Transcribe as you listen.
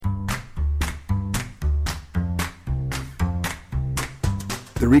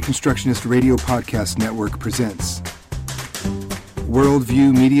the Reconstructionist Radio Podcast Network presents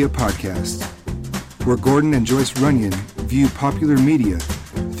Worldview Media Podcast, where Gordon and Joyce Runyon view popular media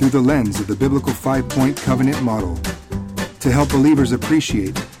through the lens of the biblical five-point covenant model to help believers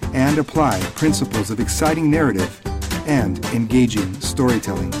appreciate and apply principles of exciting narrative and engaging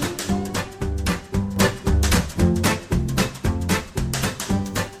storytelling.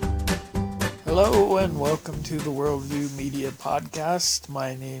 Hello and welcome to the Worldview Media Podcast.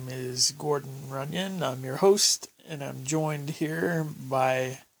 My name is Gordon Runyon. I'm your host, and I'm joined here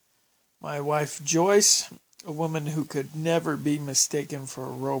by my wife Joyce, a woman who could never be mistaken for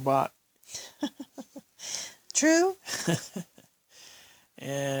a robot. True.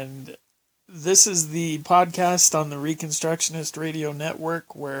 And this is the podcast on the Reconstructionist Radio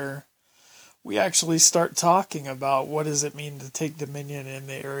Network where we actually start talking about what does it mean to take dominion in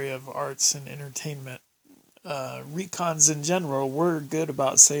the area of arts and entertainment. Recons in general, we're good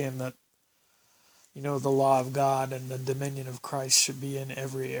about saying that, you know, the law of God and the dominion of Christ should be in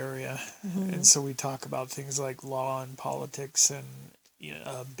every area. Mm-hmm. And so we talk about things like law and politics and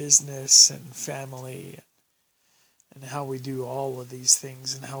business and family and how we do all of these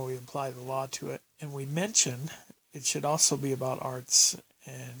things and how we apply the law to it. And we mention it should also be about arts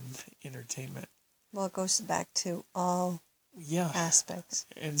and entertainment. Well, it goes back to all aspects.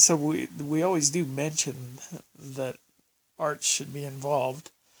 And so we always do mention that art should be involved,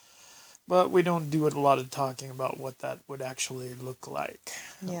 but we don't do a lot of talking about what that would actually look like.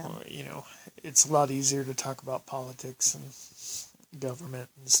 Yeah. It's a lot easier to talk about politics and government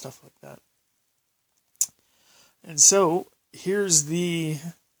and stuff like that. And so here's the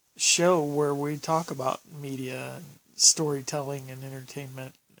show where we talk about media and storytelling and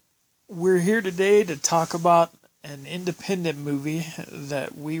entertainment. We're here today to talk about an independent movie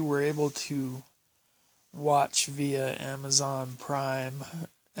that we were able to watch via Amazon Prime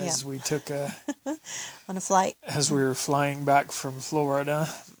as we took on a flight as we were flying back from Florida.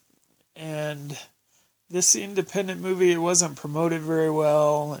 And this independent movie, it wasn't promoted very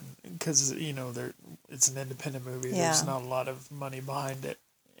well, and because it's an independent movie, there's not a lot of money behind it.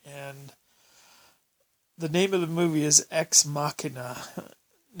 And the name of the movie is Ex Machina.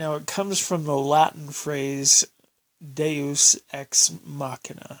 Now, it comes from the Latin phrase Deus Ex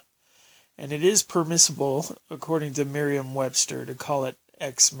Machina. And it is permissible, according to Merriam-Webster, to call it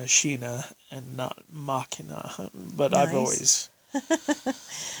Ex Machina and not Machina. But nice.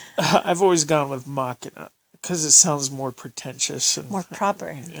 I've always gone with Machina because it sounds more pretentious and more proper.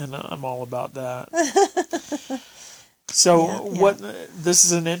 And I'm all about that. So this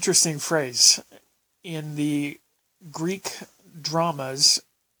is an interesting phrase. In the Greek dramas,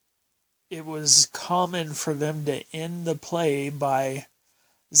 it was common for them to end the play by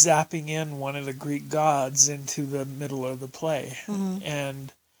zapping in one of the Greek gods into the middle of the play. Mm-hmm.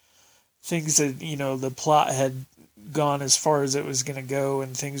 And things that, the plot had gone as far as it was going to go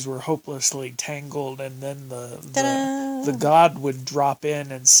and things were hopelessly tangled, and then the god would drop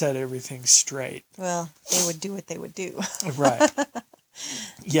in and set everything straight. Well, they would do what they would do. Right.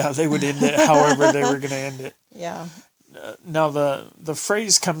 Yeah, they would end it however they were going to end it. Yeah. Now, the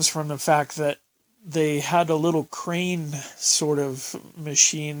phrase comes from the fact that they had a little crane sort of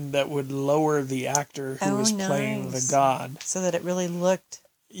machine that would lower the actor who was playing the god. So that it really looked...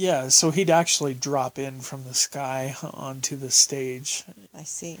 Yeah, so he'd actually drop in from the sky onto the stage. I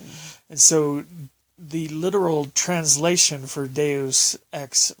see. And so the literal translation for Deus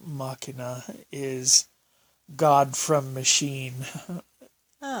Ex Machina is God from machine.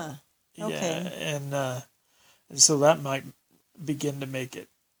 Ah, okay. Yeah, and so that might begin to make it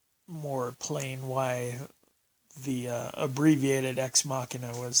more plain why the abbreviated Ex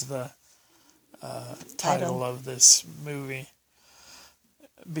Machina was the title of this movie,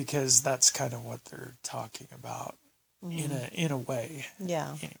 because that's kind of what they're talking about in a way.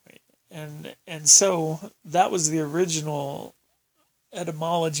 Yeah. Anyway, and so that was the original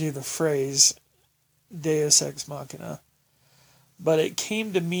etymology of the phrase Deus Ex Machina. But it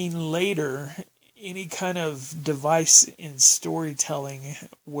came to mean later any kind of device in storytelling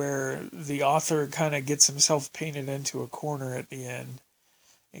where the author kind of gets himself painted into a corner at the end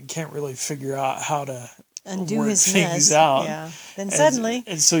and can't really figure out how to undo work his things mess. out. Yeah. Then suddenly...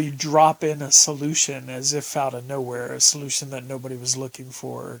 And so you drop in a solution as if out of nowhere, a solution that nobody was looking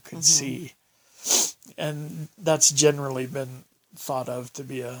for or could see. And that's generally been thought of to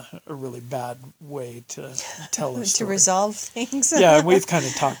be a really bad way to tell a story. To resolve things. Yeah, and we've kind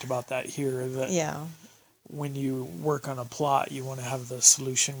of talked about that here, that Yeah. when you work on a plot, you want to have the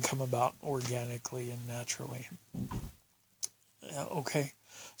solution come about organically and naturally. Okay,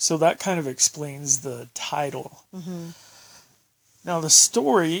 so that kind of explains the title. Mm-hmm. Now, the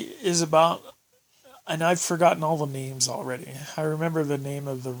story is about, and I've forgotten all the names already. I remember the name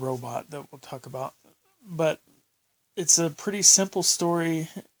of the robot that we'll talk about, but it's a pretty simple story.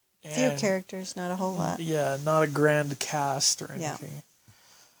 Few characters, not a whole lot. Yeah, not a grand cast or anything. Yeah.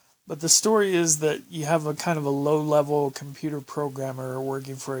 But the story is that you have a kind of a low-level computer programmer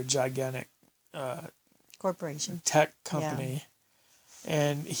working for a gigantic corporation, tech company. Yeah.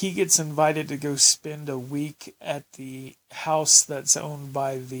 And he gets invited to go spend a week at the house that's owned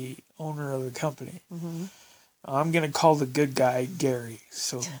by the owner of the company. Mm-hmm. I'm going to call the good guy Gary.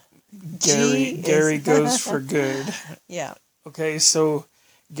 So Gary goes for good. Yeah. Okay, so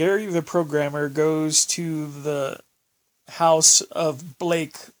Gary the programmer goes to the house of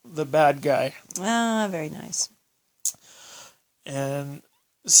Blake the bad guy. Ah, very nice. And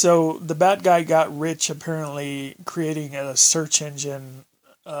so the bad guy got rich apparently creating a search engine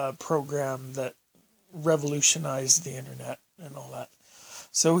program that revolutionized the internet and all that.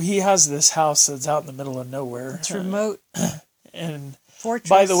 So he has this house that's out in the middle of nowhere. It's remote. And fortress.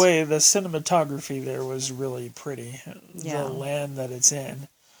 By the way, the cinematography there was really pretty. Yeah. The land that it's in.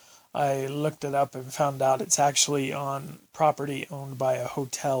 I looked it up and found out it's actually on property owned by a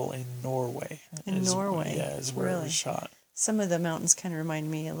hotel in Norway. Norway? Yeah, is where it was shot. Some of the mountains kind of remind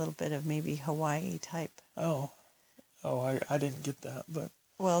me a little bit of maybe Hawaii type. Oh, I didn't get that, but...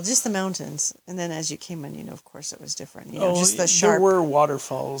 Well, just the mountains. And then as you came in, of course it was different. Just the sharp... There were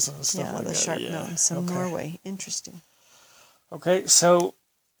waterfalls and stuff like that. Yeah, the sharp mountains in Norway. Interesting. Okay, so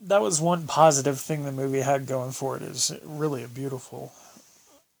that was one positive thing the movie had going for it, is really a beautifully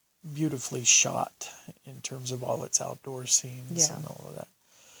shot in terms of all its outdoor scenes and all of that.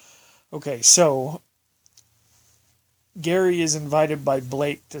 Okay, so Gary is invited by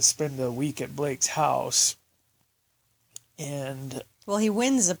Blake to spend a week at Blake's house, and he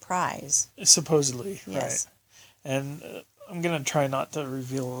wins a prize. Supposedly, yes. Right. And I'm going to try not to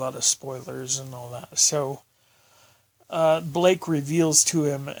reveal a lot of spoilers and all that. So Blake reveals to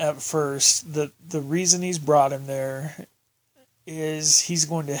him at first that the reason he's brought him there is he's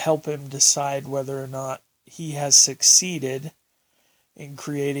going to help him decide whether or not he has succeeded in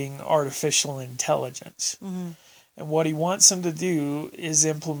creating artificial intelligence. Mm-hmm. And what he wants him to do is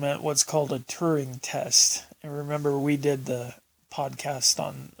implement what's called a Turing test. And remember, we did the podcast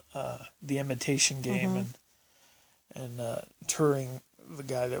on The Imitation Game, and Turing, the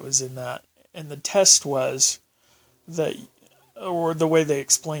guy that was in that. And the test was that, or the way they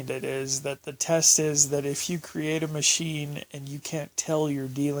explained it is that the test is that if you create a machine and you can't tell you're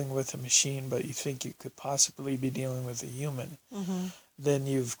dealing with a machine, but you think you could possibly be dealing with a human, then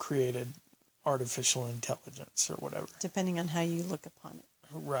you've created artificial intelligence or whatever. Depending on how you look upon it.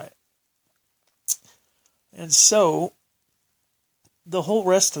 Right. And so the whole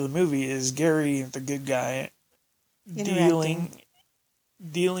rest of the movie is Gary, the good guy,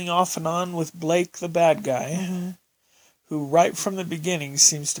 dealing off and on with Blake, the bad guy, who right from the beginning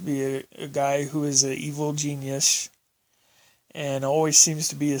seems to be a guy who is an evil genius and always seems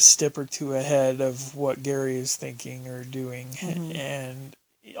to be a step or two ahead of what Gary is thinking or doing, and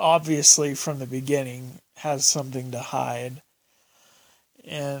obviously from the beginning has something to hide.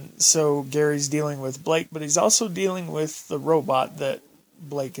 And so Gary's dealing with Blake, but he's also dealing with the robot that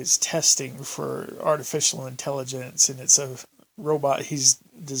Blake is testing for artificial intelligence, and it's a robot he's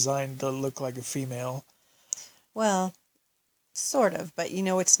designed to look like a female. Well, sort of, but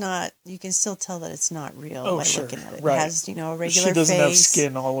it's not. You can still tell that it's not real by looking at it. Right. It has, a regular face. She doesn't have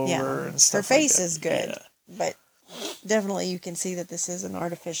skin all over and stuff. Her face like is good, but definitely you can see that this is an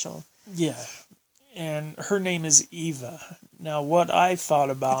artificial. Yeah, and her name is Eva. Now, what I thought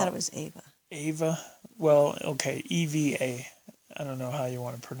about... I thought it was Ava. Ava? Well, okay, EVA. I don't know how you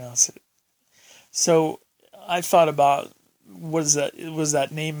want to pronounce it. So, I thought about, was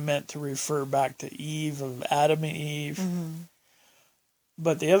that name meant to refer back to Eve, of Adam and Eve? Mm-hmm.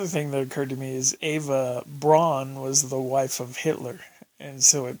 But the other thing that occurred to me is Eva Braun was the wife of Hitler. And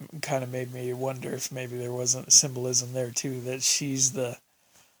so it kind of made me wonder if maybe there wasn't symbolism there too, that she's the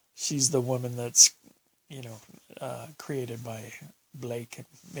woman that's, created by Blake, and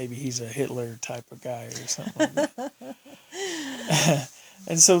maybe he's a Hitler type of guy or something like that.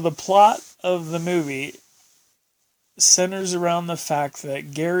 And so the plot of the movie centers around the fact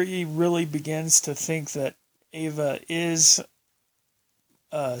that Gary really begins to think that Ava is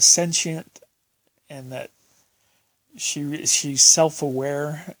sentient, and that she's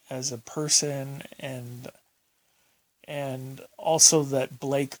self-aware as a person, and also that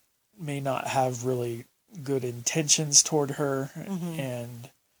Blake may not have really good intentions toward her, and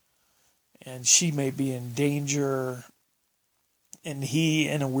she may be in danger, and he,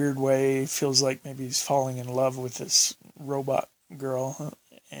 in a weird way, feels like maybe he's falling in love with this robot girl,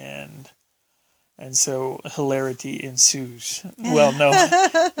 and so hilarity ensues. Well, no,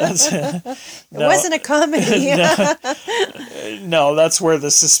 it wasn't a comedy. No, that's where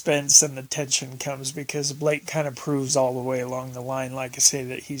the suspense and the tension comes, because Blake kind of proves all the way along the line, like I say,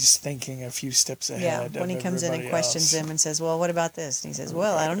 that he's thinking a few steps ahead. When he comes in and questions him and says, "Well, what about this?" And he says,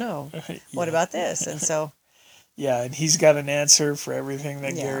 "Well, I don't know. What about this?" And so, yeah, and he's got an answer for everything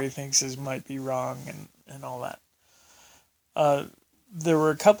that Gary thinks might be wrong, and all that. There were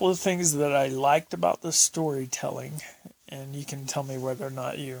a couple of things that I liked about the storytelling, and you can tell me whether or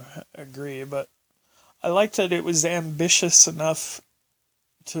not you agree, but I liked that it was ambitious enough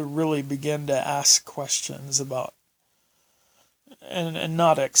to really begin to ask questions about, and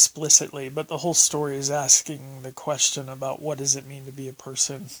not explicitly, but the whole story is asking the question about what does it mean to be a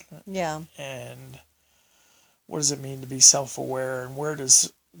person? Yeah. And what does it mean to be self-aware, and where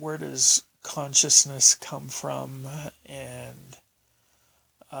does consciousness come from?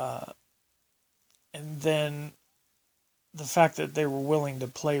 And then the fact that they were willing to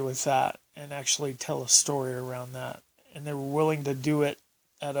play with that and actually tell a story around that, and they were willing to do it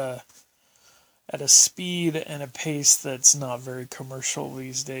at a speed and a pace that's not very commercial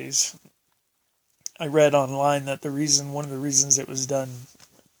these days. I read online that one of the reasons it was done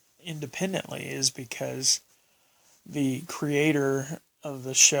independently is because the creator of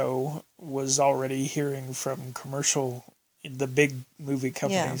the show was already hearing from the big movie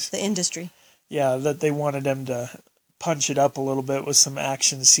companies. Yeah, the industry. Yeah, that they wanted them to punch it up a little bit with some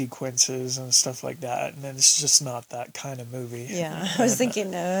action sequences and stuff like that, and then it's just not that kind of movie. Yeah, I was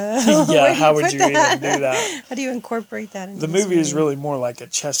thinking, yeah, how would you even do that? How do you incorporate that into the movie? Is really more like a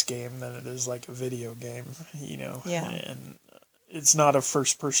chess game than it is like a video game, Yeah. And it's not a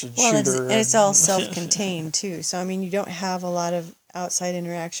first-person shooter. It's all self-contained, too. So, I mean, you don't have a lot of outside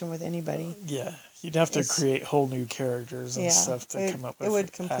interaction with anybody. Yeah. You'd have to create whole new characters and stuff to come up with. It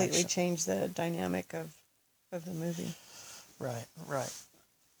would completely change the dynamic of the movie. Right.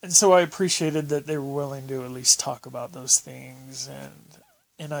 And so I appreciated that they were willing to at least talk about those things,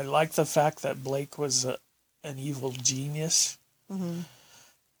 and I like the fact that Blake was an evil genius. Mm-hmm.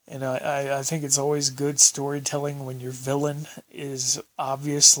 And I think it's always good storytelling when your villain is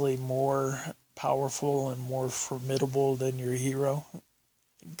obviously more powerful and more formidable than your hero,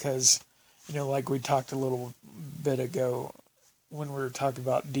 because like we talked a little bit ago when we were talking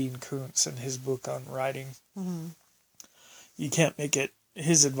about Dean Koontz and his book on writing. Mm-hmm. You can't make it.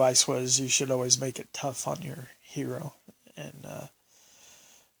 His advice was you should always make it tough on your hero. And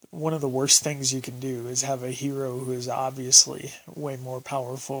one of the worst things you can do is have a hero who is obviously way more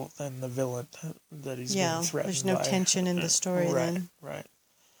powerful than the villain that he's being threatened by. There's no tension in the story then. Right.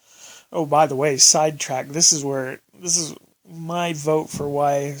 Oh, by the way, sidetrack. This is my vote for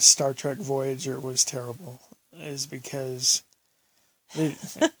why Star Trek Voyager was terrible, is because they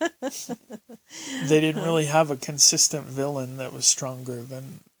didn't really have a consistent villain that was stronger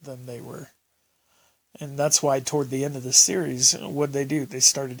than they were. And that's why toward the end of the series, what'd they do? They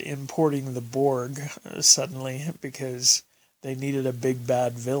started importing the Borg suddenly because they needed a big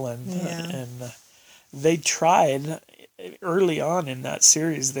bad villain. Yeah. And they tried, early on in that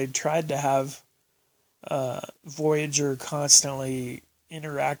series, they tried to have Voyager constantly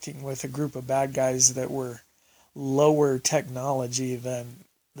interacting with a group of bad guys that were lower technology than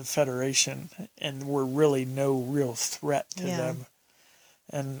the Federation and were really no real threat to them.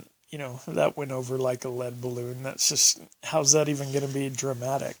 And that went over like a lead balloon. That's just, how's that even going to be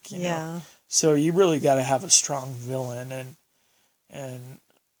dramatic? You know? So you really got to have a strong villain, and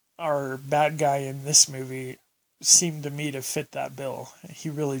our bad guy in this movie seemed to me to fit that bill. He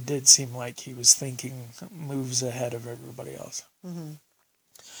really did seem like he was thinking moves ahead of everybody else. Mm-hmm.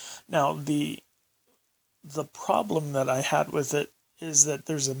 Now, the problem that I had with it is that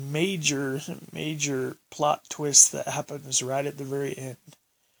there's a major plot twist that happens right at the very end,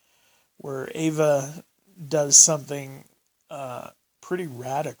 where Ava does something pretty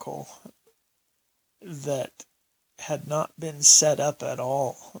radical that had not been set up at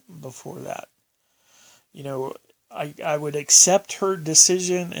all before that. I would accept her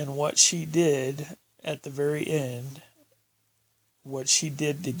decision and what she did at the very end, what she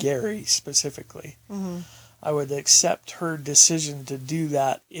did to Gary specifically. Mm-hmm. I would accept her decision to do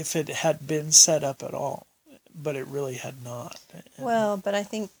that if it had been set up at all, but it really had not. Well, but I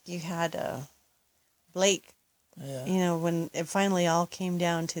think you had Blake, when it finally all came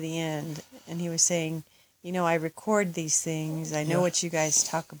down to the end, and he was saying, I record these things, I know what you guys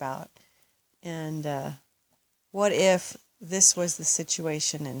talk about, and what if this was the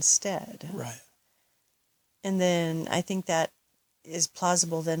situation instead? Right. And then I think that is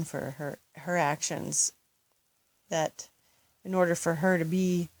plausible then for her actions, that in order for her to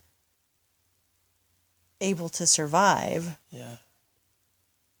be able to survive. Yeah.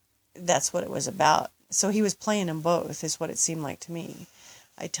 That's what it was about. So he was playing them both, is what it seemed like to me.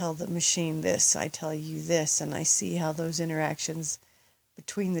 I tell the machine this, I tell you this, and I see how those interactions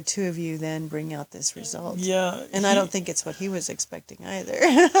between the two of you then bring out this result. Yeah. And I don't think it's what he was expecting either.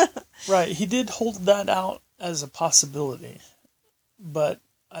 Right. He did hold that out as a possibility. But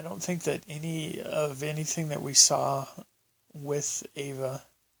I don't think that anything that we saw with Ava,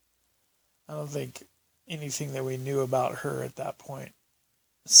 I don't think anything that we knew about her at that point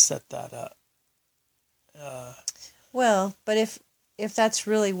set that up. Well, but if that's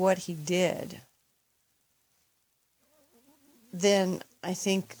really what he did, then I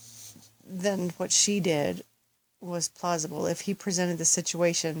think then what she did was plausible. If he presented the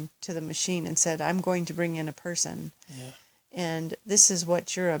situation to the machine and said, I'm going to bring in a person, Yeah. and this is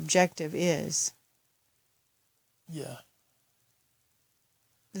what your objective is, Yeah.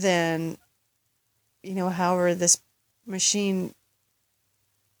 then, however this machine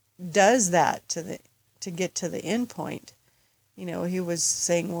does that to get to the end point, he was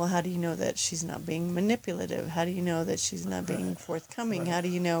saying, well, how do you know that she's not being manipulative? How do you know that she's not being forthcoming? How do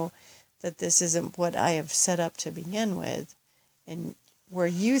you know that this isn't what I have set up to begin with? And where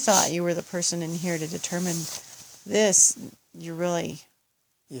you thought you were the person in here to determine this, you really,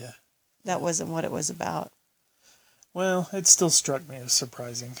 Yeah. that wasn't what it was about. Well, it still struck me as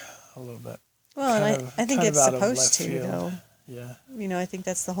surprising a little bit. Well, and I think it's supposed to, field. though. Yeah. I think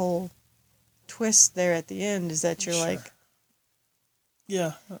that's the whole twist there at the end, is that you're Sure. like,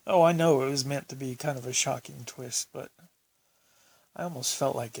 Yeah. Oh, I know it was meant to be kind of a shocking twist, but I almost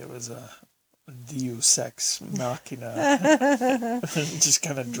felt like it was a Deus Ex Machina, just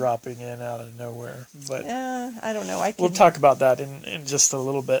kind of dropping in out of nowhere. But I don't know. we'll talk about that in just a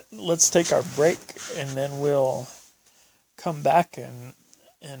little bit. Let's take our break, and then we'll come back and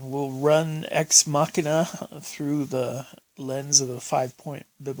we'll run Ex Machina through the lens of the 5-point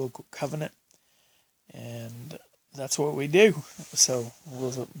biblical covenant, and that's what we do. So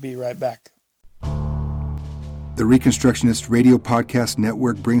we'll be right back. The Reconstructionist Radio Podcast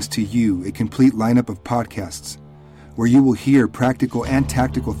Network brings to you a complete lineup of podcasts where you will hear practical and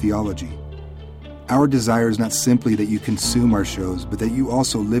tactical theology. Our desire is not simply that you consume our shows, but that you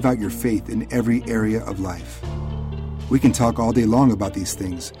also live out your faith in every area of life. We can talk all day long about these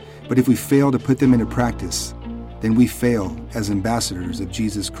things, but if we fail to put them into practice, then we fail as ambassadors of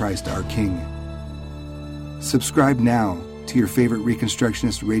Jesus Christ, our King. Subscribe now to your favorite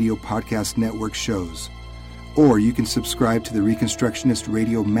Reconstructionist Radio Podcast Network shows, or you can subscribe to the Reconstructionist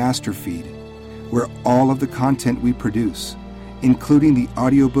Radio Master Feed, where all of the content we produce, including the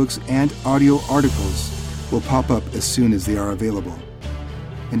audiobooks and audio articles, will pop up as soon as they are available.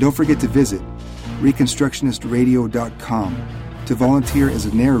 And don't forget to visit ReconstructionistRadio.com to volunteer as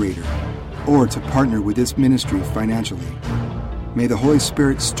a narrator or to partner with this ministry financially. May the Holy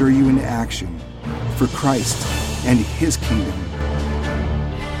Spirit stir you into action for Christ and His kingdom.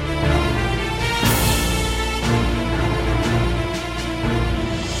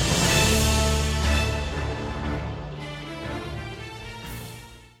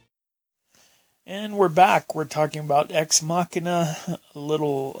 And we're back. We're talking about Ex Machina, a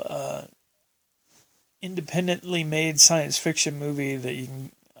little independently made science fiction movie that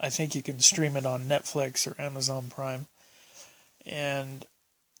I think you can stream it on Netflix or Amazon Prime. And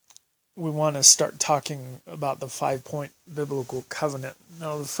we want to start talking about the 5-point biblical covenant.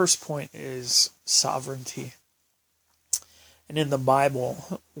 Now, the first point is sovereignty. And in the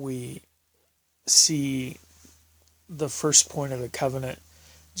Bible, we see the first point of the covenant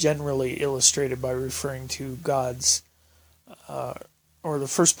generally illustrated by referring to God's, or the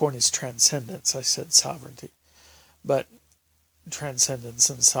first point is transcendence. I said sovereignty, but transcendence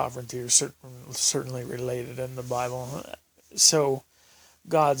and sovereignty are certainly related in the Bible. So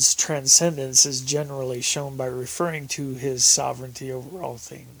God's transcendence is generally shown by referring to His sovereignty over all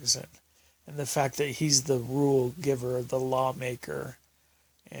things, and the fact that He's the rule giver, the lawmaker,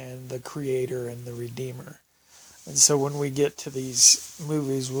 and the creator and the redeemer. And so when we get to these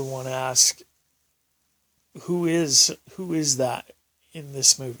movies, we want to ask, who is that in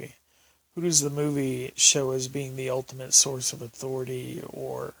this movie? Who does the movie show as being the ultimate source of authority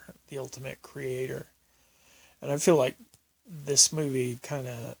or the ultimate creator? And I feel like this movie kind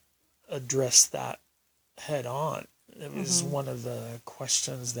of addressed that head on. It was one of the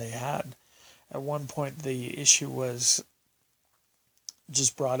questions they had. At one point, the issue was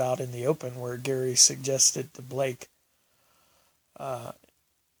just brought out in the open, where Gary suggested to Blake,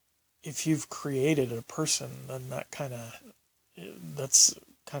 if you've created a person, then that's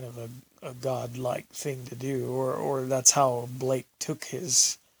kind of a godlike thing to do, or that's how Blake took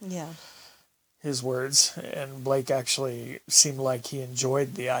his words. And Blake actually seemed like he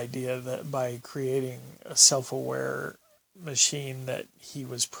enjoyed the idea that by creating a self-aware machine that he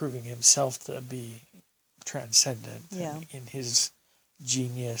was proving himself to be transcendent in his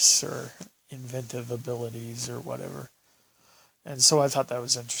genius or inventive abilities or whatever. And so I thought that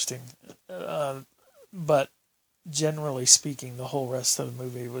was interesting. But generally speaking, the whole rest of the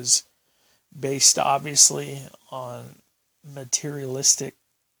movie was based obviously on materialistic,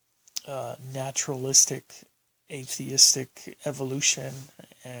 naturalistic, atheistic evolution.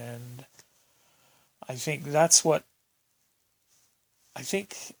 And I think that's what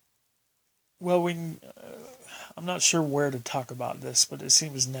well, I'm not sure where to talk about this, but it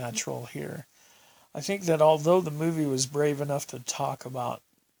seems natural here. I think that although the movie was brave enough to talk about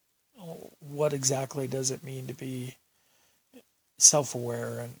what exactly does it mean to be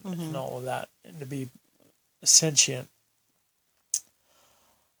self-aware and all of that, and to be sentient,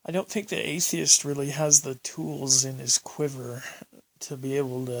 I don't think the atheist really has the tools in his quiver to be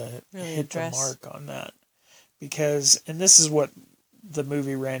able to really hit the mark on that. Because, and this is what the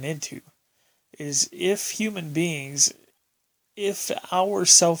movie ran into, is if our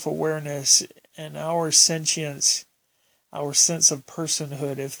self-awareness and our sentience, our sense of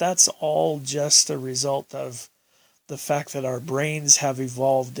personhood, if that's all just a result of the fact that our brains have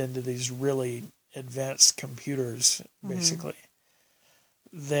evolved into these really advanced computers, basically,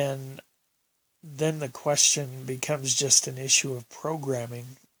 then the question becomes just an issue of programming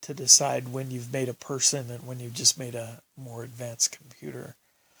to decide when you've made a person and when you've just made a more advanced computer.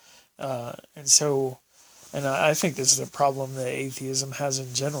 And I think this is a problem that atheism has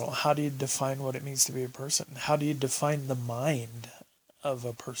in general. How do you define what it means to be a person? How do you define the mind of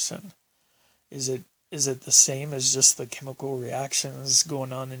a person? Is it the same as just the chemical reactions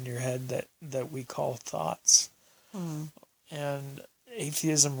going on in your head that we call thoughts? And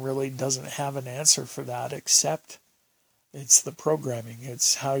atheism really doesn't have an answer for that, except it's the programming.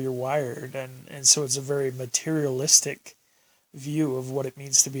 It's how you're wired. And so it's a very materialistic view of what it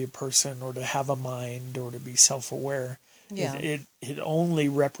means to be a person, or to have a mind, or to be self-aware. It only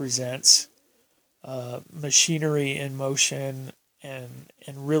represents machinery in motion and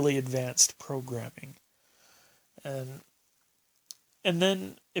really advanced programming. And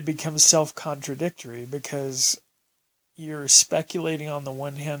then it becomes self-contradictory, because you're speculating on the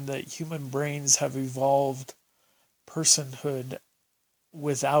one hand that human brains have evolved personhood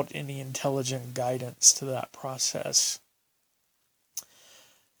without any intelligent guidance to that process.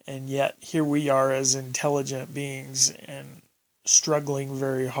 And yet here we are as intelligent beings and struggling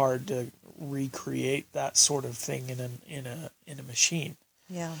very hard to recreate that sort of thing in a machine.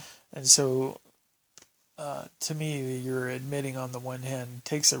 Yeah. And so to me, you're admitting on the one hand, it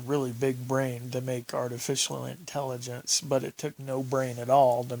takes a really big brain to make artificial intelligence, but it took no brain at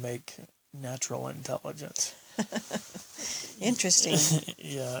all to make natural intelligence. Interesting.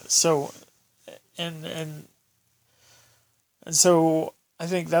 Yeah. So, and so I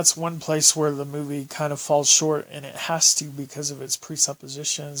think that's one place where the movie kind of falls short, and it has to, because of its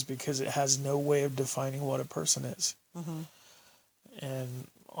presuppositions, because it has no way of defining what a person is. And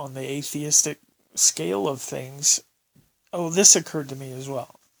on the atheistic scale of things, this occurred to me as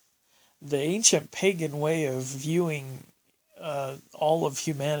well. The ancient pagan way of viewing all of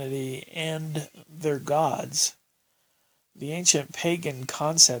humanity and their gods, the ancient pagan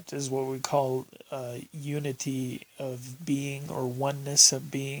concept is what we call unity of being, or oneness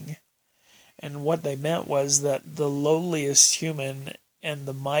of being. And what they meant was that the lowliest human and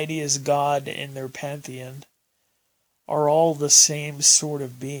the mightiest god in their pantheon are all the same sort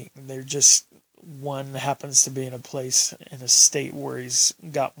of being. They're just, one happens to be in a place, in a state where he's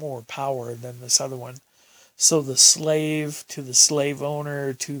got more power than this other one. So the slave to the slave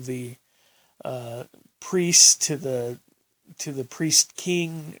owner, to the priest, to the priest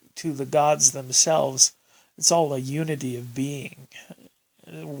king, to the gods themselves, it's all a unity of being.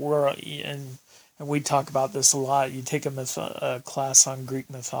 And we talk about this a lot. You take a class on Greek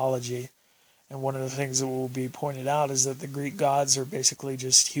mythology, and one of the things that will be pointed out is that the Greek gods are basically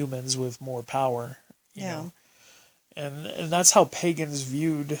just humans with more power. You know? And that's how pagans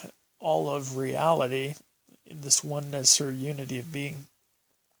viewed all of reality, this oneness or unity of being.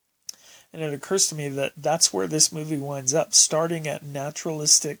 And it occurs to me that that's where this movie winds up, starting at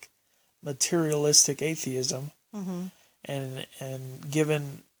naturalistic, materialistic atheism, and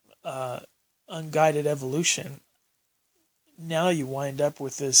given unguided evolution. Now you wind up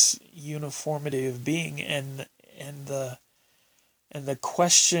with this uniformity of being, and the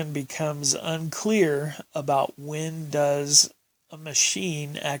question becomes unclear about when does a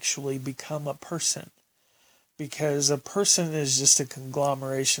machine actually become a person, because a person is just a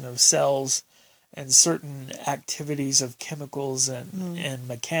conglomeration of cells and certain activities of chemicals and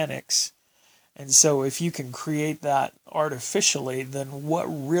mechanics. And so if you can create that artificially, then what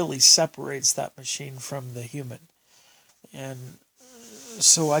really separates that machine from the human? And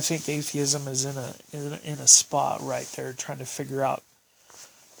so I think atheism is in a spot right there, trying to figure out.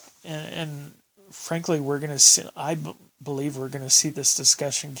 And frankly, we're going to see. Believe we're going to see this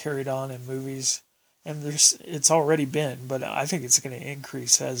discussion carried on in movies, and it's already been, but I think it's going to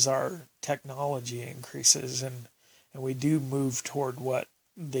increase as our technology increases, and we do move toward what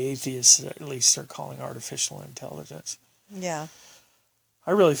the atheists at least are calling artificial intelligence. Yeah.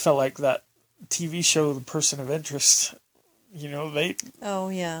 I really felt like that TV show, The Person of Interest, they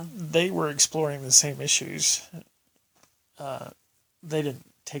were exploring the same issues. They didn't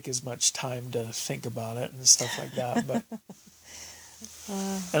take as much time to think about it and stuff like that, but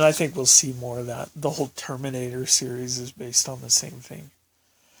and I think we'll see more of that. The whole Terminator series is based on the same thing.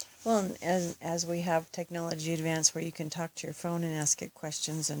 Well, as we have technology advance where you can talk to your phone and ask it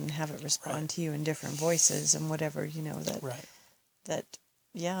questions and have it respond to you in different voices and whatever,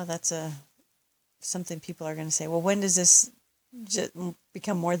 that's something people are going to say, well, when does this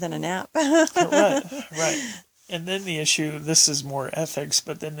become more than an app? Right. And then the issue, this is more ethics,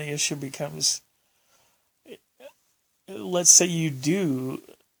 but then the issue becomes, let's say you do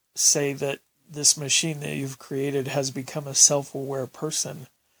say that this machine that you've created has become a self-aware person,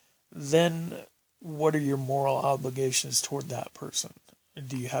 then what are your moral obligations toward that person?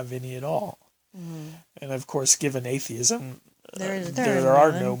 Do you have any at all? Mm-hmm. And of course, given atheism, there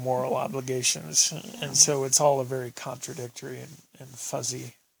are no moral obligations. And so it's all a very contradictory and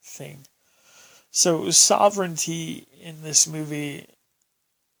fuzzy thing. So sovereignty in this movie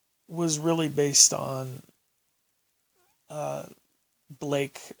was really based on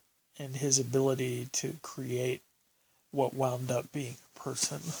Blake and his ability to create what wound up being a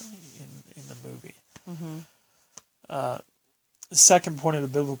person in the movie. Mm-hmm. The second point of the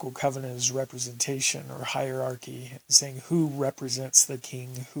biblical covenant is representation or hierarchy, saying who represents the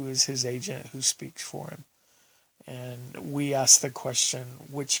king, who is his agent, who speaks for him. And we ask the question,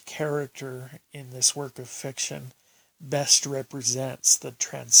 which character in this work of fiction best represents the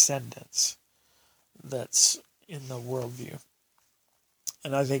transcendence that's in the worldview?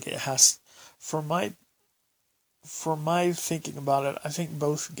 And I think it has, for my thinking about it, I think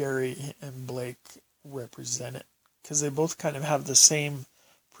both Gary and Blake represent it, because they both kind of have the same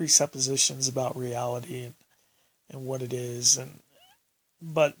presuppositions about reality and what it is,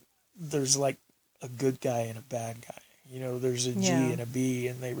 but there's like a good guy and a bad guy. There's a G and a B,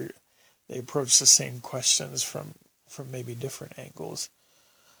 and they approach the same questions from maybe different angles.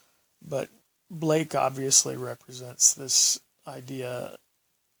 But Blake obviously represents this idea,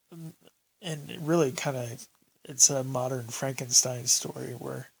 and it really kind of, it's a modern Frankenstein story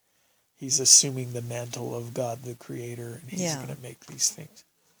where he's assuming the mantle of God the Creator, and he's going to make these things.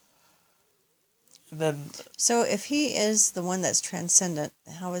 And then, so if he is the one that's transcendent,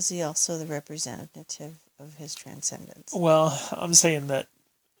 how is he also the representative of his transcendence? Well, I'm saying that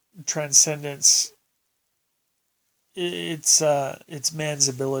transcendence, it's man's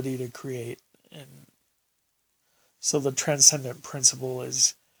ability to create, and so the transcendent principle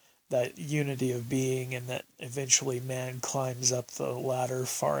is that unity of being, and that eventually man climbs up the ladder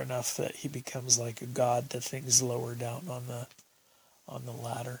far enough that he becomes like a god to things lower down on the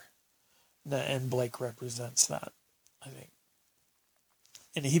ladder. And Blake represents that, I think.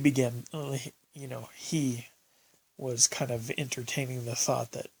 And he began, he was kind of entertaining the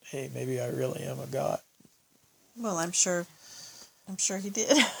thought that, hey, maybe I really am a god. Well, I'm sure he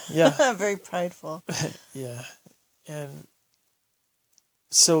did. Yeah. Very prideful. Yeah. And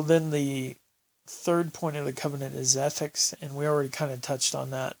so then the third point of the covenant is ethics, and we already kind of touched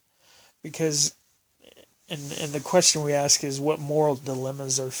on that, because and the question we ask is, what moral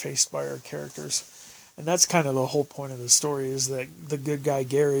dilemmas are faced by our characters? And that's kind of the whole point of the story, is that the good guy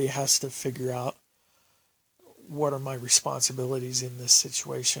Gary has to figure out, what are my responsibilities in this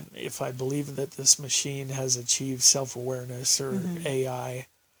situation? If I believe that this machine has achieved self-awareness or AI,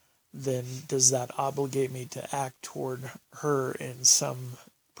 then does that obligate me to act toward her in some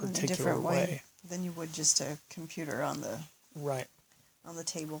particular way than you would just a computer on the on the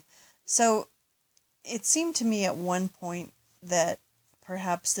table? So it seemed to me at one point that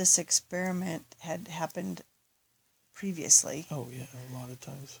perhaps this experiment had happened previously. Oh yeah, a lot of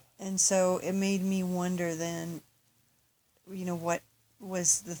times. And so it made me wonder then, what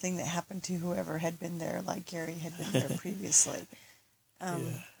was the thing that happened to whoever had been there, like Gary had been there previously.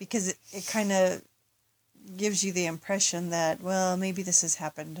 Because it kind of gives you the impression that, well, maybe this has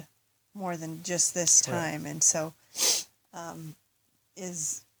happened more than just this time. Right. And so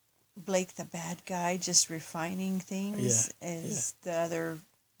is Blake the bad guy just refining things? Yeah. Is the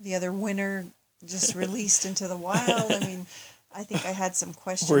other winner just released into the wild? I mean, I think I had some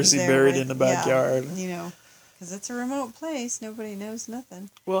questions. Where's he buried in the backyard? Yeah, because it's a remote place. Nobody knows nothing.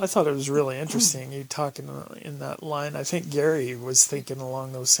 Well, I thought it was really interesting you talking in that line. I think Gary was thinking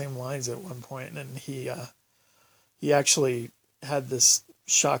along those same lines at one point, and he actually had this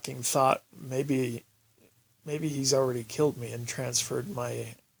shocking thought. Maybe he's already killed me and transferred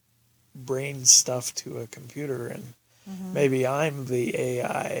my brain stuff to a computer, and maybe I'm the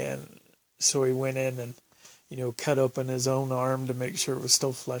AI. And so he went in and, cut open his own arm to make sure it was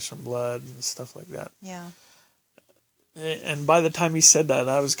still flesh and blood and stuff like that. Yeah. And by the time he said that,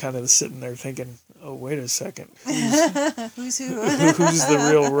 I was kind of sitting there thinking, oh, wait a second. Who's who? Who's the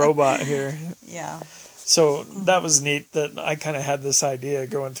real robot here? Yeah. So that was neat that I kind of had this idea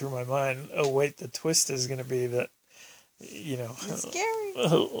going through my mind. Oh, wait, the twist is going to be that, it's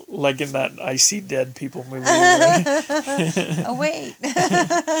scary. Like in that I See Dead People movie. Oh, wait.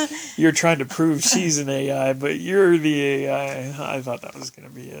 You're trying to prove she's an AI, but you're the AI. I thought that was going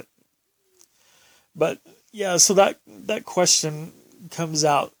to be it. But yeah, so that question comes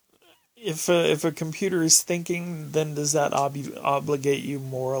out. If a computer is thinking, then does that obligate you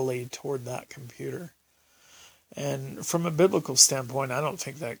morally toward that computer? And from a biblical standpoint, I don't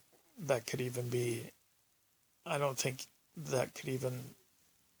think that could even be. I don't think that could even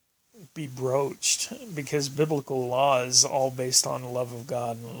be broached, because biblical law is all based on love of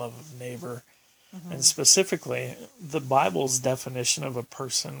God and love of neighbor. And specifically, the Bible's definition of a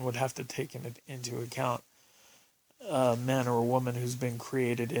person would have to take into account a man or a woman who's been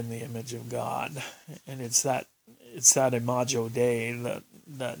created in the image of God. And it's that imago Dei,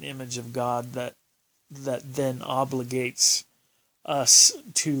 that image of God that then obligates us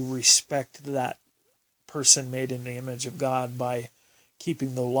to respect that person made in the image of God by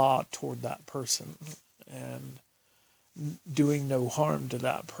keeping the law toward that person and doing no harm to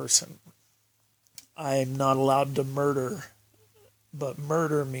that person. I am not allowed to murder, but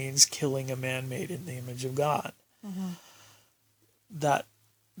murder means killing a man made in the image of God. That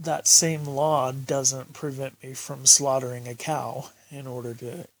same law doesn't prevent me from slaughtering a cow in order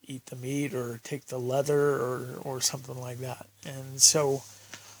to eat the meat or take the leather or something like that. And so,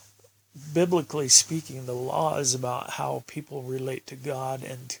 biblically speaking, the law is about how people relate to God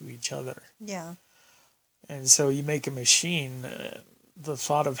and to each other. Yeah. And so you make a machine. The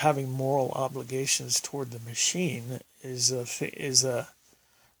thought of having moral obligations toward the machine is a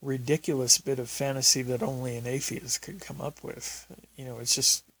ridiculous bit of fantasy that only an atheist could come up with.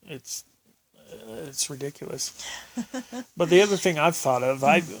 It's ridiculous. But the other thing I've thought of,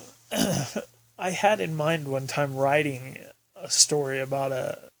 I had in mind one time writing a story about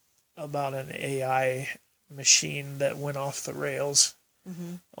an AI machine that went off the rails,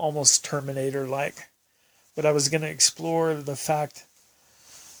 almost Terminator-like. But I was going to explore the fact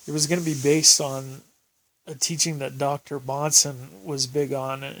it was going to be based on a teaching that Dr. Bahnsen was big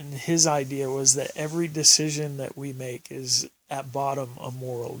on, and his idea was that every decision that we make is at bottom a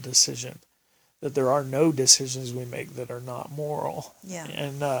moral decision, that there are no decisions we make that are not moral. Yeah.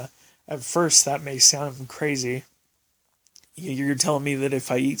 And at first that may sound crazy. You're telling me that if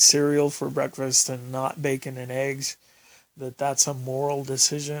I eat cereal for breakfast and not bacon and eggs, that's a moral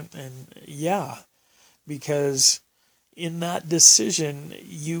decision? And yeah, because in that decision,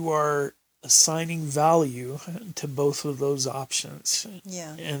 you are assigning value to both of those options.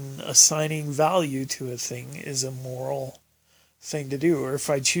 Yeah. And assigning value to a thing is a moral thing to do. Or if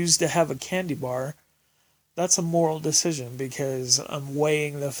I choose to have a candy bar, that's a moral decision, because I'm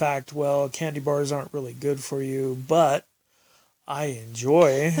weighing the fact, well, candy bars aren't really good for you, but I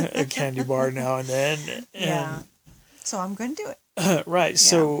enjoy a candy bar now and then. Yeah. So I'm going to do it. Right. Yeah.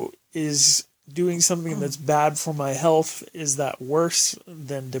 So is doing something that's bad for my health, is that worse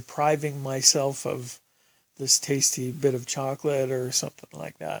than depriving myself of this tasty bit of chocolate or something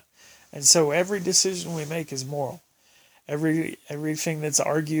like that? And so every decision we make is moral. Everything that's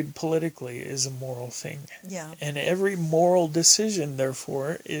argued politically is a moral thing. Yeah. And every moral decision,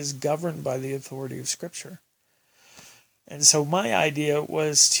 therefore, is governed by the authority of Scripture. And so my idea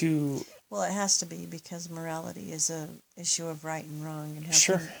was to... Well, it has to be, because morality is a issue of right and wrong. And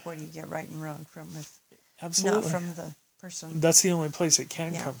where do you get right and wrong from? Absolutely. Not from the person. That's the only place it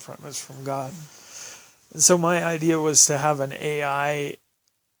can come from, is from God. And so my idea was to have an AI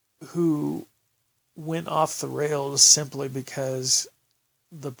who went off the rails simply because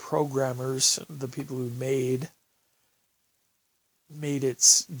the programmers, the people who made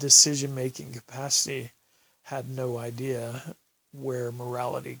its decision-making capacity had no idea where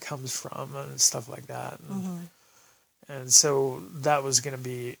morality comes from and stuff like that. And so that was going to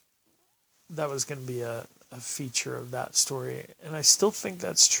be a feature of that story. And I still think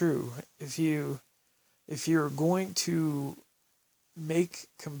that's true. If you're going to make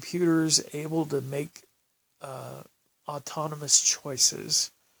computers able to make autonomous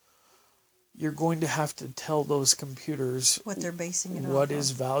choices, you're going to have to tell those computers what they're basing it on. What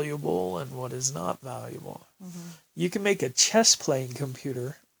is valuable and what is not valuable. You can make a chess playing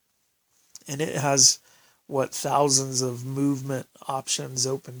computer, and it has thousands of movement options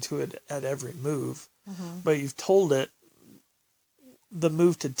open to it at every move. But you've told it the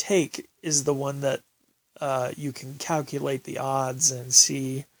move to take is the one that you can calculate the odds and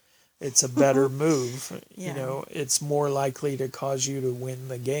see it's a better move. Yeah. It's more likely to cause you to win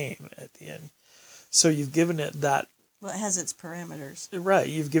the game at the end. So you've given it that. Well, it has its parameters. Right,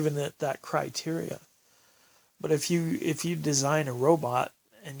 you've given it that criteria. But if you design a robot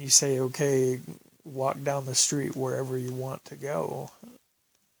and you say, okay, walk down the street wherever you want to go,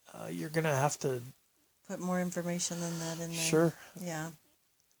 you're going to have to put more information than that in there. Sure. Yeah.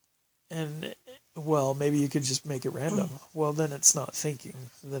 And, well, maybe you could just make it random. Well, then it's not thinking.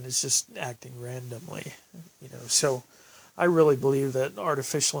 Then it's just acting randomly. So I really believe that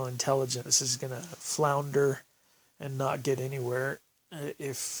artificial intelligence is going to flounder and not get anywhere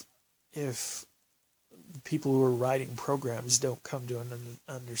if people who are writing programs don't come to an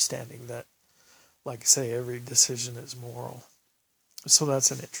understanding that, like I say, every decision is moral. So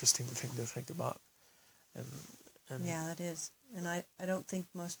that's an interesting thing to think about. And yeah, that is. And I don't think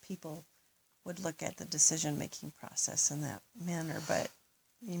most people would look at the decision-making process in that manner. But,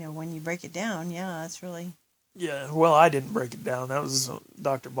 when you break it down, yeah, it's really... Yeah, well, I didn't break it down. That was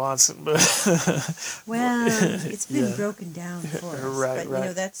Dr. Bonson. But well, it's been broken down for us. Right,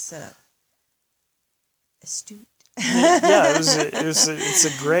 but, that's astute. Yeah, it's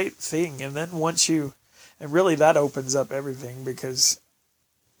a great thing. And then and really that opens up everything, because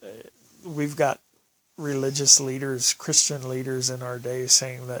we've got religious leaders, Christian leaders in our day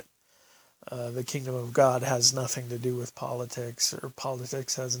saying that the kingdom of God has nothing to do with politics, or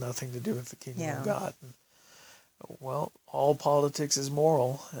politics has nothing to do with the kingdom of God. And, well, all politics is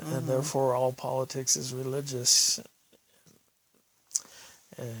moral, and therefore all politics is religious.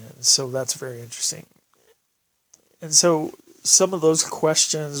 And so that's very interesting. And so some of those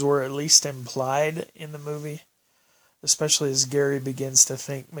questions were at least implied in the movie, especially as Gary begins to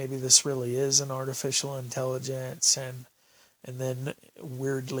think maybe this really is an artificial intelligence, and then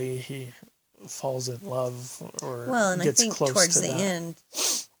weirdly he falls in love or gets close to that. Towards the end,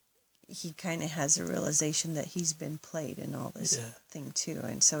 he kind of has a realization that he's been played in all this thing too,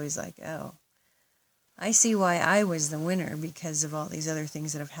 and so he's like, oh, I see why I was the winner, because of all these other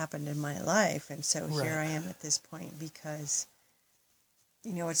things that have happened in my life, and so here I am at this point, because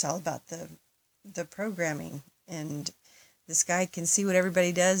it's all about the programming, and this guy can see what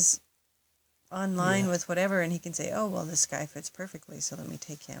everybody does online with whatever, and he can say, oh, well, this guy fits perfectly, so let me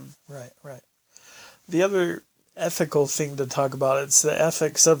take him. Right. The other ethical thing to talk about, it's the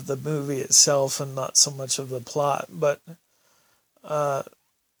ethics of the movie itself and not so much of the plot, but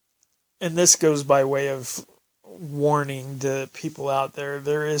and this goes by way of warning to people out there.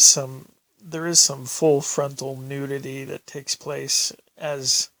 There is some full frontal nudity that takes place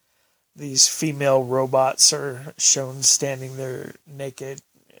as these female robots are shown standing there naked,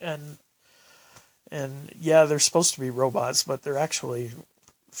 and yeah, they're supposed to be robots, but they're actually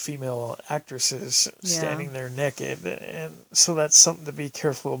female actresses standing there naked, and so that's something to be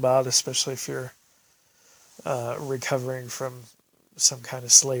careful about, especially if you're recovering from some kind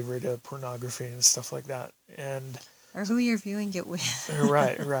of slavery to pornography and stuff like that, or who you're viewing it with.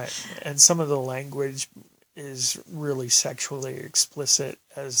 right, and some of the language is really sexually explicit,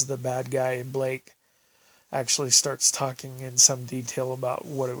 as the bad guy Blake actually starts talking in some detail about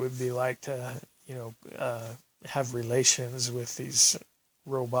what it would be like to have relations with these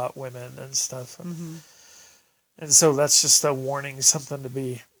robot women and stuff. And so that's just a warning, something to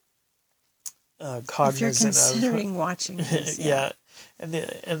be cognizant if you're considering watching this. Yeah. And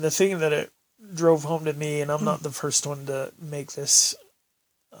the thing that it drove home to me, and I'm not the first one to make this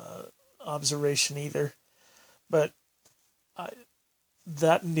observation either, but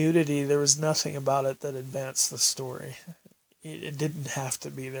that nudity, there was nothing about it that advanced the story. It didn't have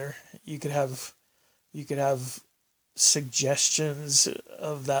to be there. You could have suggestions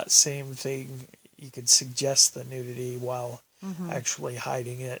of that same thing. You could suggest the nudity while actually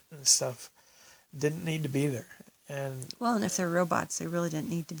hiding it and stuff. Didn't need to be there. And if they're robots, they really didn't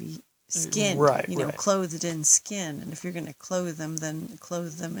need to be skin, right, right. Clothed in skin. And if you're going to clothe them, then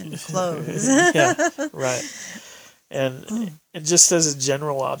clothe them in clothes. Yeah, right. And just as a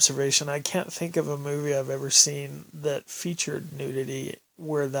general observation, I can't think of a movie I've ever seen that featured nudity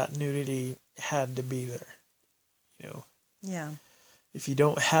where that nudity had to be there. Yeah. If you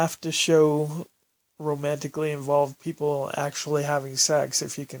don't have to show romantically involved people actually having sex,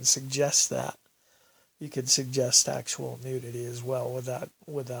 if you can suggest that, you could suggest actual nudity as well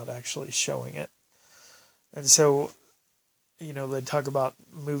without actually showing it. And so, they talk about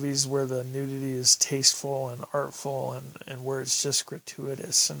movies where the nudity is tasteful and artful and where it's just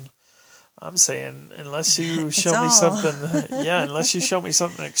gratuitous. And I'm saying, unless you show me something, unless you show me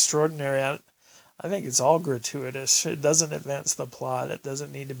something extraordinary, I think it's all gratuitous. It doesn't advance the plot. It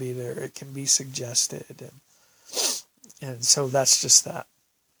doesn't need to be there. It can be suggested. And so that's just that.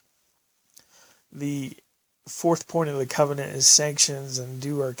 The fourth point of the covenant is sanctions, and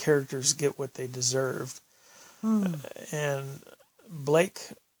do our characters get what they deserve? And Blake,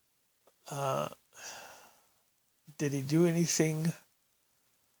 did he do anything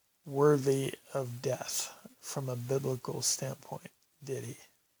worthy of death from a biblical standpoint? Did he?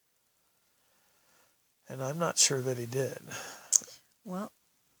 And I'm not sure that he did. Well,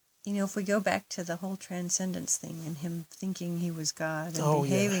 if we go back to the whole transcendence thing and him thinking he was God and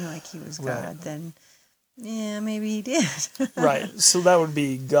behaving like he was God, then, maybe he did. Right. So that would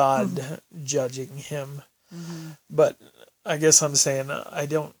be God judging him. Mm-hmm. But I guess I'm saying I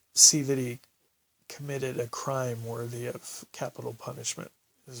don't see that he committed a crime worthy of capital punishment,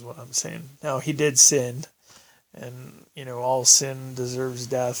 is what I'm saying. Now, he did sin, and, all sin deserves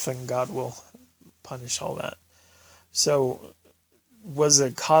death, and God will punish all that. So, was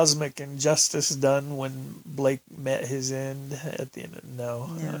a cosmic injustice done when Blake met his end at the end? No.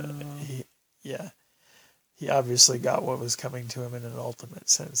 He obviously got what was coming to him in an ultimate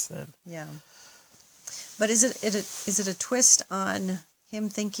sense then. Yeah. But is it a twist on him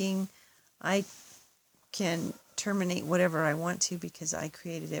thinking, I can terminate whatever I want to because I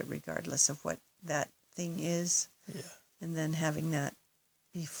created it regardless of what that thing is? Yeah. And then having that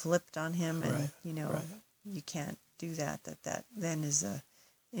be flipped on him and, you can't do that then is a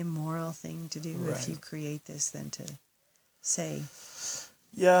immoral thing to do if you create this, then to say.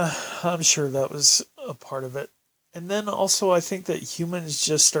 Yeah, I'm sure that was a part of it. And then also I think that humans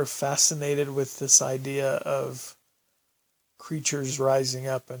just are fascinated with this idea of creatures rising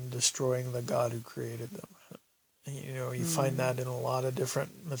up and destroying the God who created them. You find that in a lot of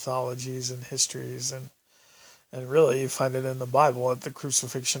different mythologies and histories, and really you find it in the Bible at the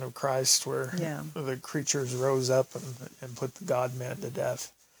crucifixion of Christ, where the creatures rose up and put the God-man to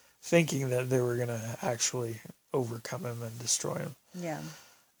death, thinking that they were going to actually overcome him and destroy him. Yeah.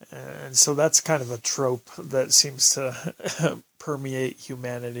 And so that's kind of a trope that seems to permeate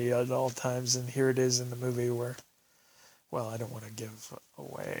humanity at all times. And here it is in the movie where, well, I don't want to give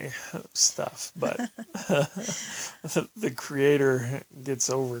away stuff, but the creator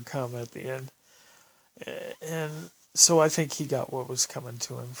gets overcome at the end. And so I think he got what was coming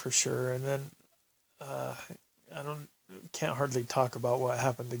to him for sure. And then can't hardly talk about what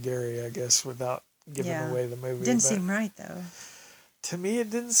happened to Gary, I guess, without giving away the movie. Didn't seem right, though. To me, it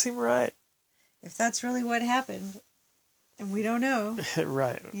didn't seem right. If that's really what happened, and we don't know.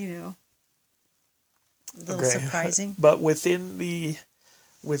 Right. A little surprising. But within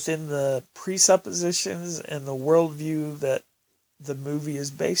the presuppositions and the worldview that the movie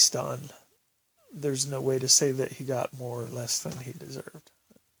is based on, there's no way to say that he got more or less than he deserved.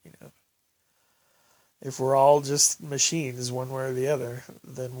 If we're all just machines, one way or the other,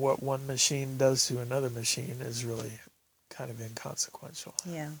 then what one machine does to another machine is really kind of inconsequential.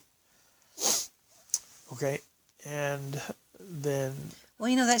 Yeah. Okay, and then...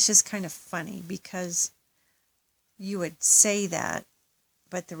 Well, that's just kind of funny because you would say that,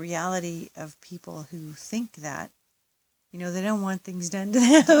 but the reality of people who think that, they don't want things done to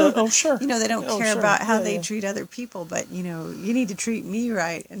them. Oh, sure. They don't care about how they treat other people, but, you need to treat me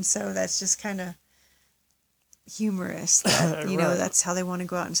right. And so that's just kind of humorous that, that's how they want to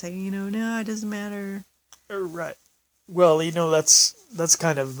go out and say, no, it doesn't matter. Right. Well, that's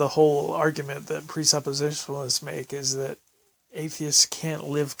kind of the whole argument that presuppositionalists make, is that atheists can't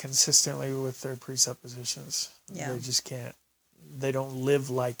live consistently with their presuppositions. Yeah. They just can't. They don't live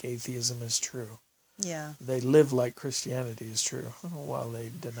like atheism is true. Yeah. They live like Christianity is true while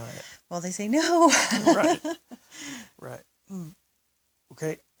they deny it. Well, they say no. Right. Mm.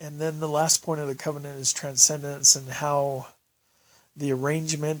 Okay. And then the last point of the covenant is transcendence, and how the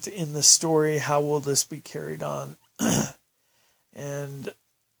arrangement in the story, how will this be carried on? And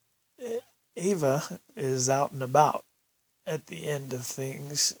Ava is out and about at the end of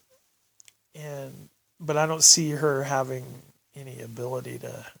things, but I don't see her having any ability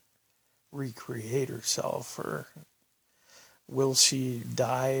to recreate herself, or will she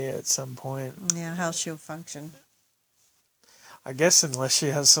die at some point? Yeah, how she'll function. I guess unless she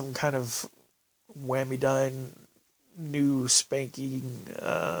has some kind of whammy-dine new spanking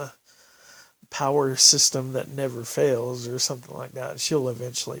power system that never fails or something like that, she'll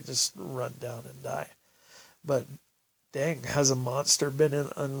eventually just run down and die. But dang, has a monster been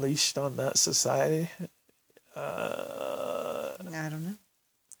unleashed on that society? I don't know.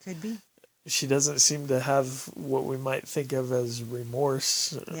 Could be. She doesn't seem to have what we might think of as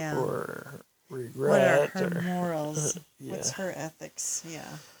remorse or regret. What are her morals? Yeah. What's her ethics?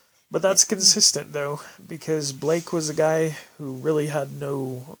 Yeah. But that's consistent, though, because Blake was a guy who really had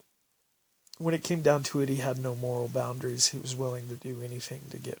when it came down to it, he had no moral boundaries. He was willing to do anything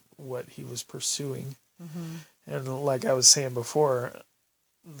to get what he was pursuing. Mm-hmm. And like I was saying before,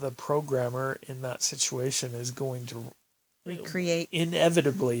 the programmer in that situation is going to recreate.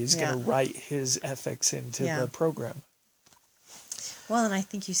 Inevitably, is going to write his ethics into the program. Well, and I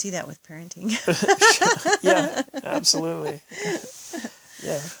think you see that with parenting. Yeah, absolutely.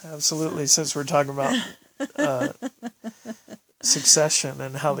 Yeah, absolutely. Since we're talking about succession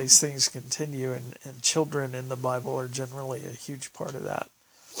and how these things continue, and children in the Bible are generally a huge part of that.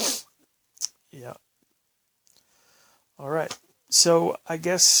 Yeah. All right. So I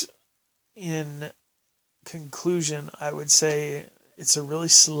guess in conclusion, I would say it's a really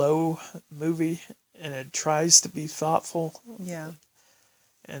slow movie, and it tries to be thoughtful. Yeah.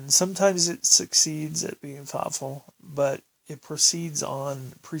 And sometimes it succeeds at being thoughtful, but it proceeds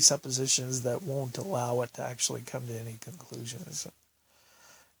on presuppositions that won't allow it to actually come to any conclusions.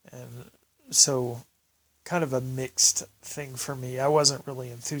 And so kind of a mixed thing for me. I wasn't really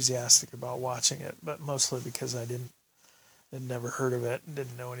enthusiastic about watching it, but mostly because I'd never heard of it and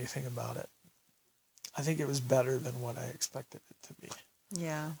didn't know anything about it. I think it was better than what I expected it to be.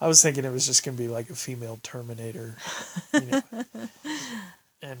 Yeah. I was thinking it was just going to be like a female Terminator, and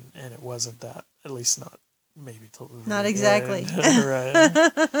it wasn't that. At least not maybe till the not exactly. Right.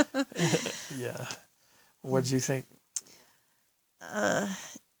 Yeah. What'd you think?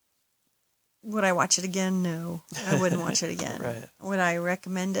 Would I watch it again? No, I wouldn't watch it again. Right. Would I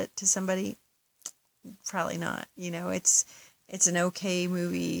recommend it to somebody? Probably not. It's an okay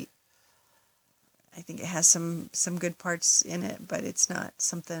movie. I think it has some good parts in it, but it's not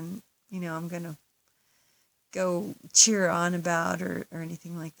something, I'm going to go cheer on about or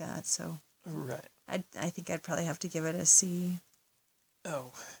anything like that. So right. I think I'd probably have to give it a C.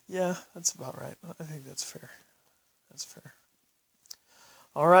 Oh, yeah, that's about right. I think that's fair. That's fair.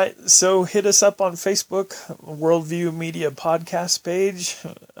 All right, so hit us up on Facebook, Worldview Media Podcast page.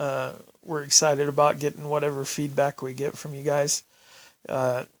 We're excited about getting whatever feedback we get from you guys.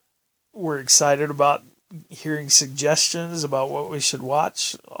 We're excited about hearing suggestions about what we should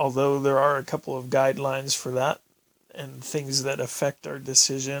watch, although there are a couple of guidelines for that and things that affect our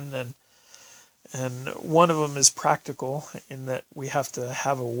decision. And one of them is practical, in that we have to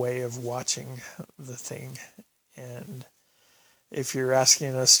have a way of watching the thing. And if you're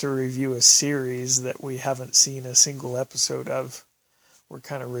asking us to review a series that we haven't seen a single episode of, we're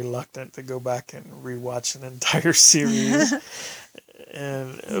kind of reluctant to go back and rewatch an entire series.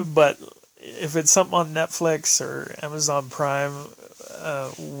 But if it's something on Netflix or Amazon Prime,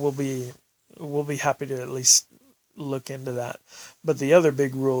 we'll be happy to at least look into that. But the other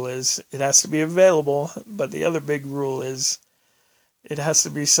big rule is it has to be available. But the other big rule is it has to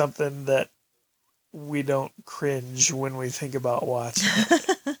be something that we don't cringe when we think about watching.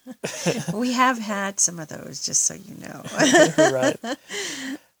 We have had some of those, just so you know. Right.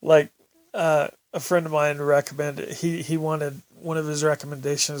 Like a friend of mine recommended, he wanted, one of his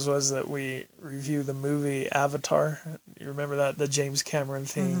recommendations was that we review the movie Avatar. You remember that, the James Cameron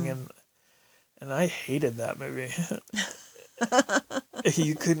thing? Mm-hmm. And I hated that movie.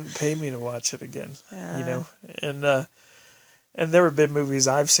 You couldn't pay me to watch it again, and there have been movies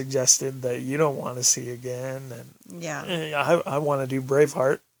I've suggested that you don't want to see again. And yeah, I want to do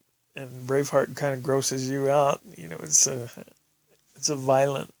Braveheart, and Braveheart kind of grosses you out. It's a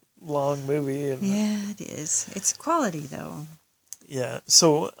violent, long movie. And, yeah, it is. It's quality, though. Yeah,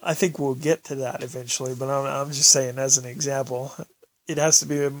 so I think we'll get to that eventually, but I'm just saying, as an example, it has to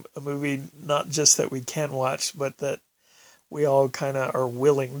be a movie not just that we can watch, but that we all kind of are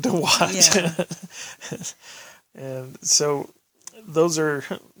willing to watch. Yeah. And so those are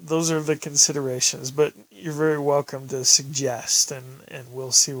the considerations, but you're very welcome to suggest, and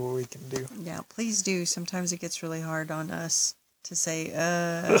we'll see what we can do. Yeah, please do. Sometimes it gets really hard on us to say,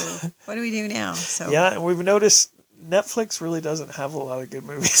 what do we do now? So yeah, and we've noticed Netflix really doesn't have a lot of good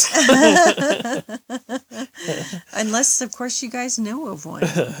movies. Unless, of course, you guys know of one.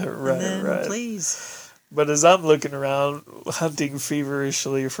 Right. Please. But as I'm looking around, hunting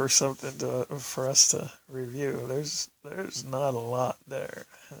feverishly for something for us to review, there's not a lot there.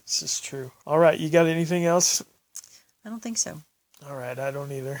 It's just true. All right, you got anything else? I don't think so. All right, I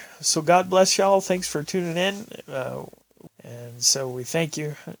don't either. So God bless y'all. Thanks for tuning in. And so we thank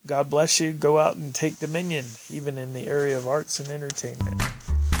you. God bless you. Go out and take dominion, even in the area of arts and entertainment.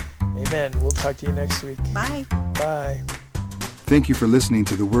 Amen. We'll talk to you next week. Bye. Bye. Thank you for listening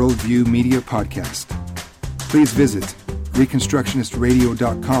to the Worldview Media Podcast. Please visit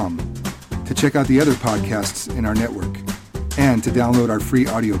ReconstructionistRadio.com to check out the other podcasts in our network and to download our free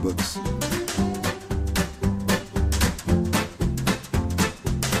audiobooks.